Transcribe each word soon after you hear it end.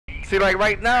See, like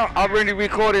right now, I'm already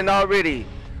recording already.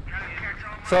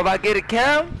 So if I get a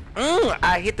cam,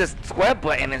 I hit the square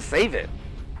button and save it.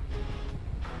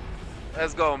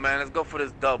 Let's go, man. Let's go for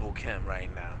this double cam right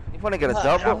now. You want to get a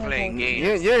double? I'm playing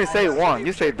games. You didn't say one.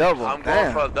 You say double. I'm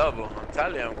going for a double. I'm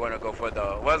telling you, I'm going to go for a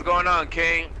double. What's going on,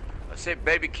 King? I said,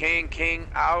 baby King,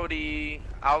 Audi,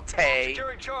 Alte.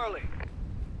 Securing Charlie.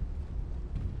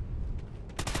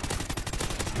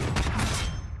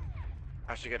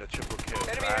 I should get a triple kill.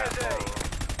 Enemy has A.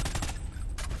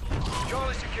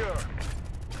 Charlie secure.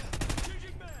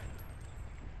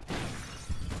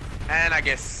 And I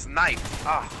get sniped.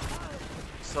 Ah,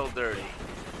 so dirty.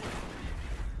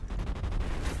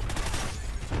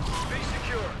 B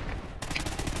secure.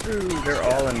 Ooh, they're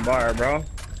all in bar, bro.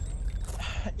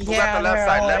 Who got the left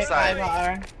side? Left side.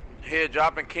 Bar. Here,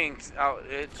 dropping Kings out.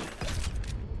 Itch.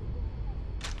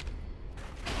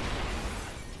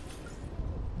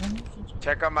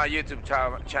 Check out my YouTube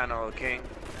channel, King.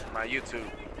 My YouTube.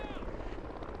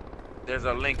 There's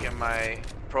a link in my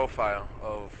profile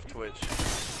of Twitch.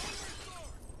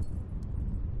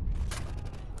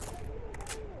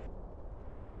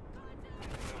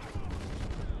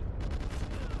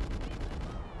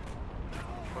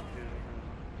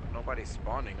 Nobody's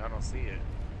spawning. I don't see it.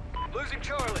 Losing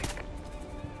Charlie.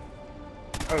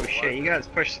 Oh shit, you guys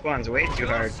push spawns way too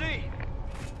hard. C.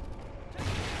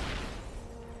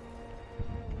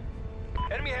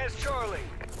 Enemy has Charlie.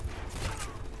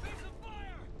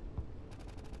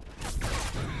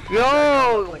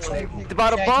 Yo,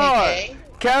 about a bar.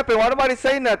 Capping, why nobody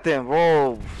say nothing?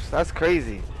 Whoa, that's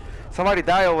crazy. Somebody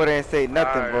die over there and say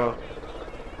nothing, bro.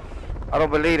 I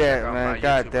don't believe that, man.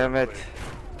 God damn it.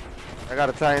 I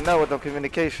gotta tighten up with the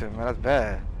communication, man. That's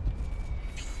bad.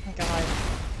 Oh my god.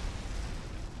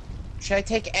 Should I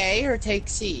take A or take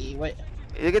C? What?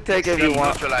 You can take it if you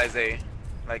want. Neutralize A.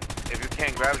 Like, if you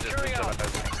can't grab it, just neutralize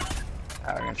it.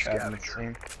 I'm gonna try them the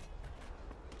same.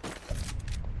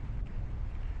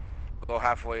 Go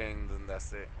halfway and then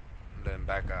that's it. And then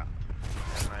back out.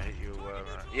 And I hit you,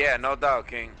 yeah, no doubt,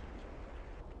 King.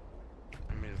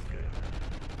 I mean, it's good.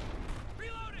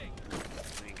 Reloading!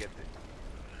 Let me get it.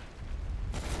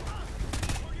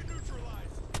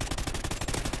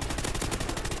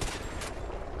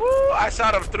 Woo! I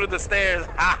shot him through the stairs.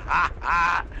 Ha ha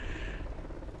ha!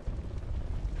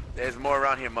 There's more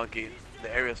around here, monkey.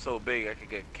 The area's so big I could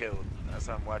get killed. That's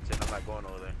why I'm watching. I'm not going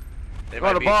over there. They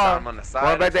might be some on the side.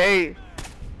 Going back to A.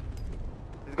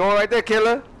 He's going right there,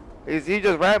 killer. He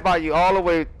just ran by you all the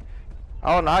way.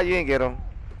 I don't know how you didn't get him.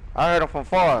 I heard him from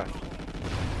far.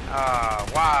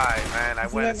 Why, man? I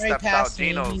went and stepped out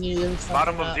me. Geno's.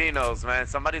 Bottom of Geno's, man.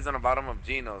 Somebody's on the bottom of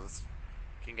Geno's.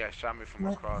 King guy shot me from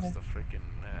across the freaking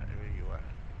net. Where you at?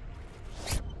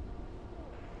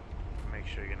 Make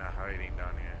sure you're not hiding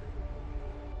down here.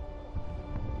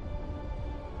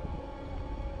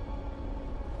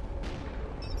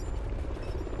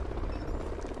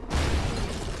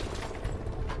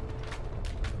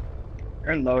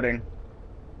 They're loading.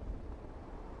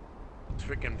 It's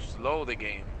freaking slow, the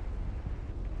game.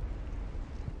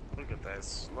 Look at that,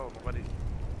 it's slow. Nobody.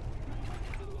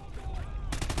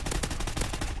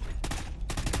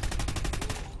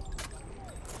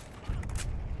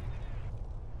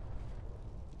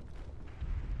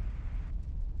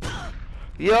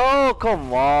 Yo,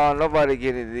 come on. Nobody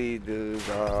getting these dudes.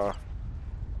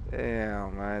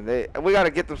 Damn, man. We got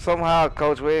to get them somehow,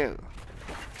 Coach.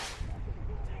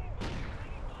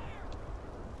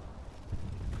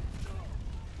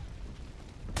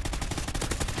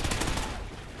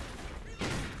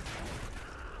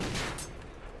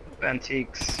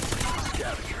 Antiques.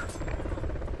 Scavenger.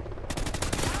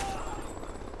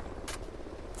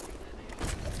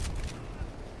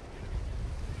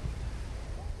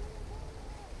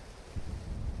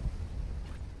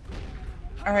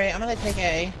 Alright, I'm gonna take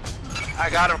A. I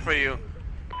got him for you.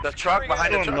 The truck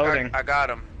behind the truck. I got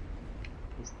him.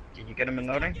 Did you get him in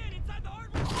loading?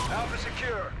 Alpha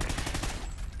secure.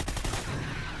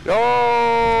 Yo,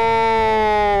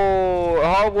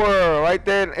 hard world right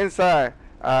there inside.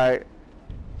 Alright.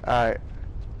 Alright.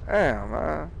 Damn,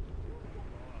 man.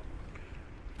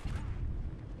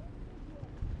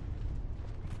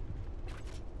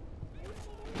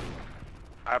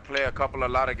 I play a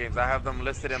lot of games. I have them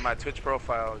listed in my Twitch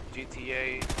profile.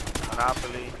 GTA,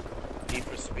 Monopoly, Need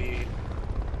for Speed.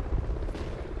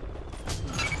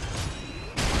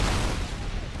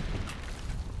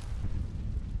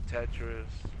 Tetris,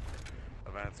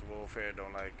 Advanced Warfare,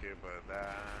 don't like it, but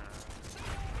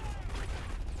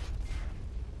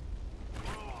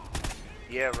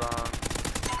yeah, Ron.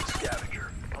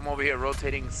 Scavenger. I'm over here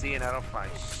rotating C and I don't find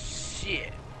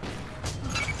shit.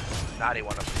 Now they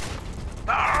wanna.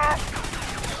 Ah!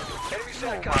 Oh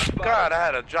my god, I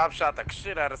had a drop shot the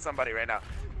shit out of somebody right now.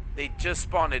 They just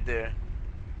spawned it there.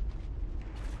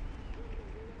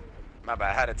 My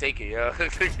bad, I had to take it, yo.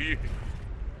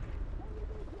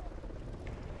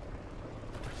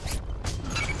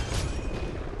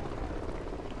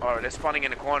 Alright, they're spawning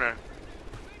in the corner.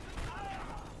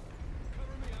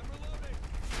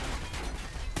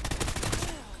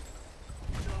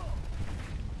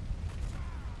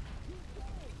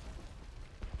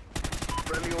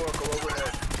 Friendly Oracle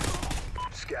overhead.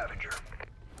 Scavenger.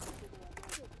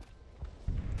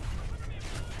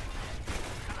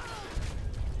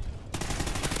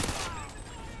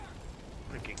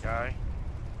 Freaking guy.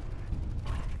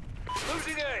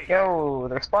 Losing A. Yo,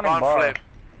 they're spawning On bar. flip.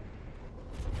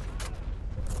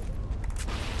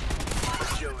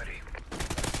 Agility.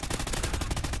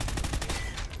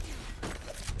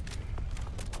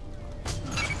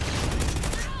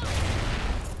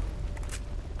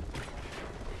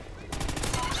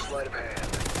 Sleight of hand.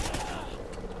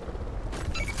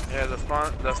 Yeah,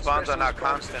 the spawns are not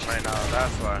constant right now,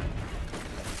 that's why.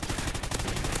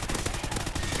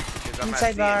 'Cause I'm at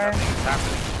Inside C, bar. nothing's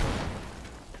happening.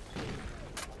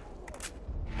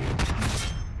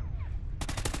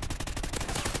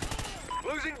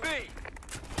 Losing B.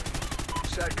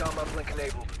 SATCOM uplink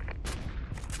enabled.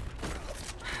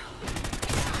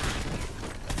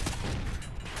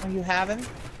 Oh, you have him?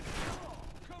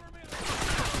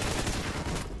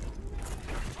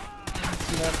 I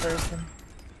see that person.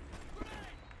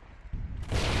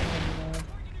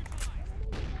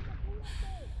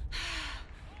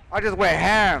 I just went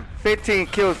ham. 15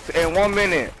 kills in 1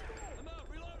 minute.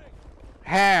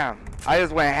 Ham. I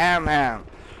just went ham.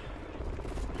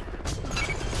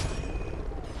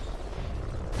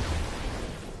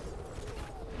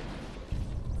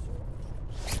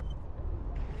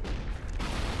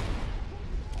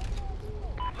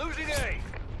 Losing A.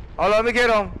 Oh, let me get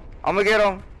him. I'm gonna get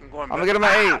him. I'm gonna get him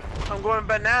at 8. I'm going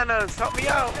bananas. Help me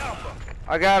out.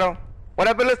 I got him. What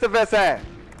that ballista vest at?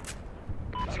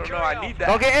 I don't know. I need that.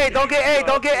 Don't get 8. Don't get 8.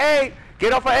 Don't get 8.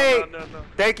 Get off of 8. No.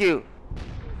 Thank you.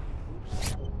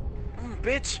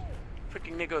 Bitch.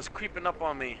 Freaking nigga's creeping up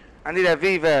on me. I need that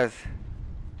V vest.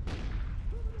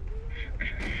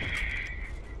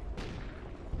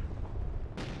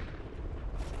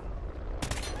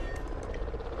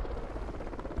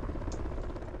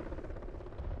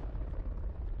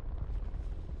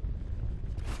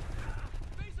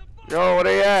 Yo, where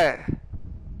they at?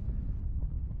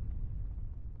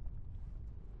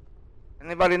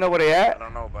 Anybody know where they I at?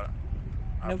 don't know, but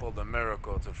I Nope. pulled a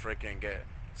miracle to freaking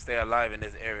stay alive in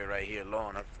this area right here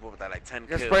alone. I pulled that like 10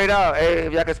 Just kills. spray it out. Hey,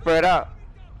 if y'all can spray it out.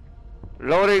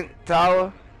 Loading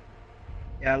tower.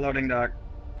 Yeah, loading dock.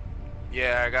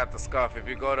 Yeah, I got the scuff. If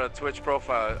you go to Twitch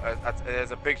profile,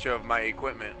 there's a picture of my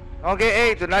equipment. Don't get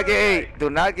 8. Do not get 8. Do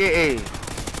not get 8.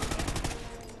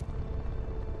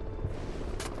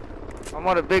 I'm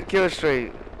on a big kill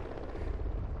streak.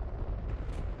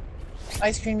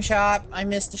 Ice cream shop. I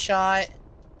missed a shot.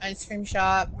 Ice cream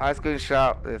shop. Ice cream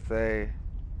shop, they say.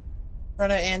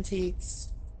 Front of antiques.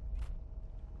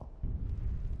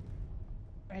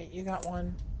 Right, you got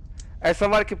one. Hey,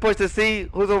 somebody can push the C.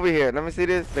 Who's over here? Let me see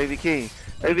this. Baby King.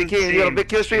 Baby King, you on a big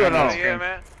kill streak or no? Yeah,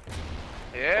 man.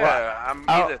 Yeah, What? I'm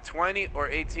I'll- either 20 or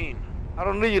 18. I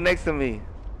don't need you next to me.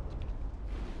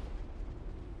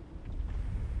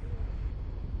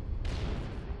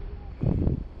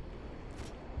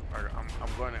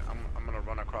 I'm gonna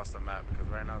run across the map because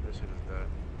right now this shit is dead.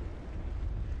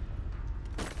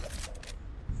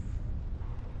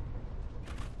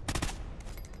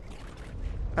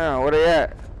 Where they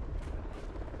at?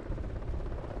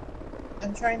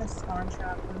 I'm trying to spawn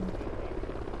trap them.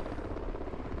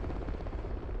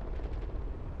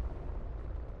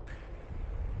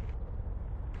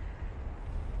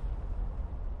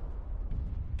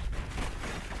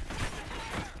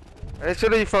 Hey,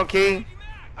 should you from King?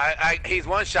 He's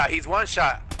one shot. He's one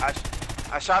shot.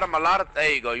 I shot him a lot of.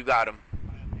 There you go. You got him.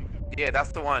 Yeah,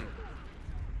 that's the one.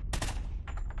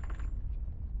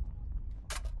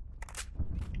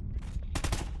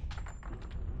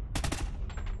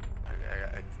 I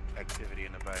got activity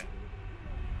in the bay.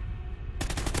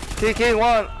 King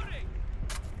one.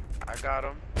 I got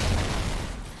him.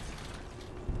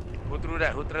 Who threw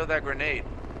that? Who threw that grenade?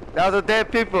 That was a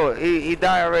dead people. He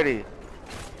died already.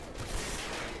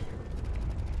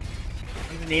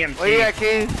 He's an EMT. Where you at,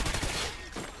 King?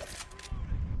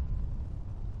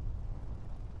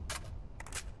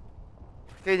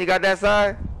 King, you got that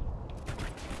side?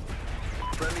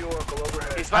 Friendly Oracle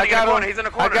overhead. He's fighting in the corner. He's in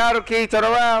the corner. I got him, King. Turn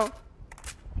around.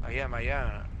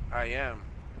 I am.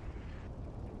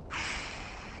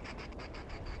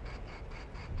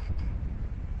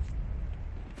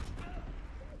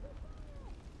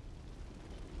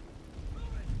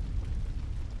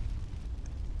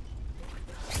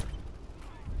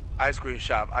 Ice cream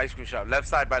shop. Ice cream shop. Left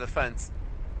side by the fence.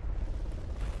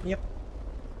 Yep.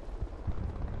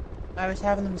 I was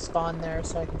having them spawn there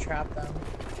so I can trap them.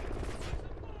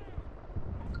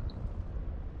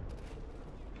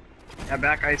 Yeah,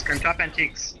 back ice cream. Top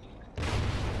antiques.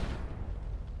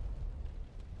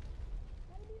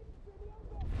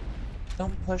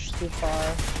 Don't push too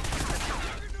far.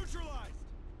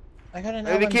 I got an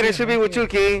Maybe LMG Key, they should be with you,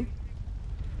 Key.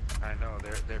 I know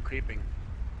they're creeping.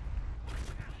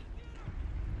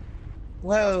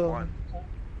 Whoa. One.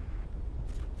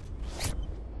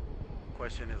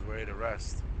 Question is where to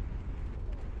rest.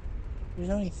 There's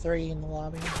only 3 in the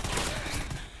lobby.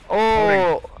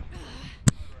 Oh,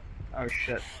 Oh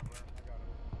shit.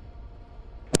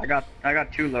 I got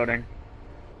 2 loading.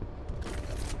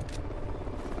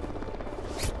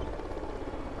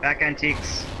 Back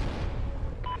antiques.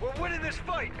 We're winning this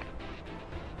fight.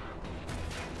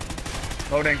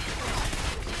 Loading.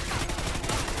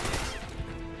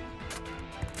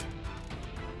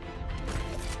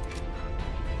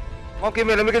 come on,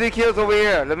 Kimmy, let me get these kills over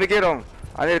here. Let me get them.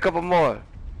 I need a couple more.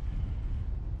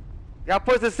 Y'all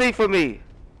push the C for me.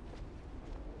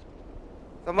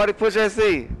 Somebody push that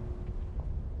C.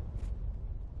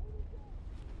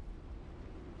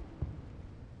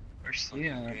 Where's C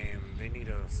at? Game. They need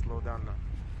to slow down the.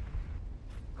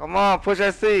 Come on, push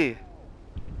that C.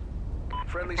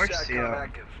 Friendly Where's SATCOM CO?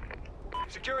 active.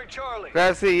 Securing Charlie.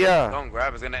 Grab C, yeah. Don't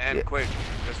grab. It's gonna end Yeah. quick.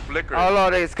 Just flicker. Oh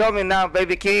Lord, it's coming now,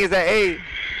 baby. King's at 8.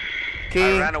 I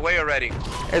King, ran away already.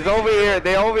 it's over here.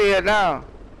 They over here now.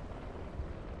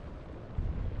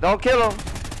 Don't kill him.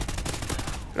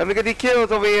 Let me get these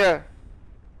kills over here.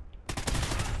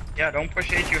 Yeah, don't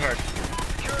push A too hard.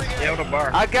 Securing Stay out of bar.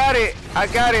 I got it. I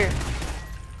got it.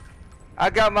 I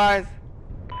got mine.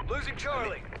 Losing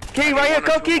Charlie. King right here. one or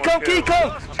Come, two King. more Come, King.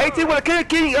 kills. Come. 18 with a kill.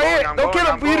 King right here. I'm Don't kill going,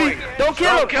 him, I'm beauty. going. Don't kill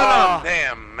him. Don't kill him. Ah,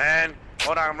 Damn, man.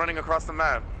 Hold on, I'm running across the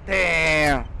map.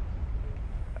 damn.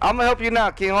 I'm gonna help you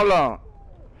now, King. Hold on.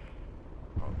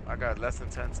 Oh, I got less than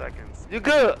 10 seconds. You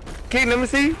good? King, let me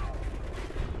see.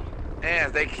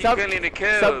 Man, they keep Stop- killing the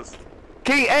kills.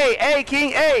 King, A,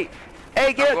 King, A. Hey,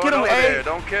 I'm get going him, over there. A.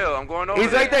 Don't kill. I'm going over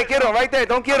He's there. right there. Get him right there.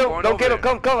 Don't kill I'm him. going Don't over kill him.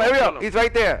 there. Come, hurry Don't up. kill him. He's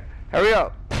right there. Hurry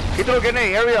up. He threw a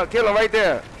grenade. Hurry up. Kill him right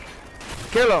there.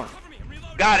 Kill him.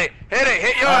 Got it. Hit it.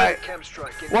 Hit yours. All right. Chem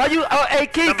strike. Why you? Oh, hey,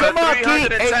 King, Number come on, King. Hey,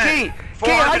 310. King.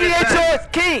 King, how you hit 410. yours?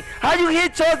 King, how you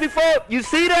hit yours before? You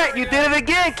see that? You did it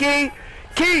again, King.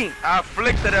 King. I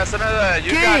flicked it. That's another.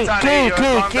 You King, got time to hit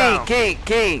yours. Calm down.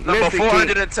 King. Number Listen,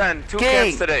 410. 2 King.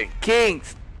 camps today. King,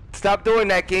 stop doing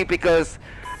that, King, because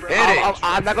Hit it.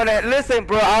 I'm not gonna listen,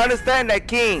 bro. I understand that,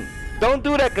 King. Don't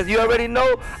do that, because you already know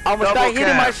I'm gonna Double start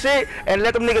hitting my cap. shit and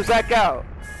let them niggas back out.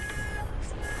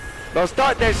 Don't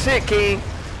start that shit, King.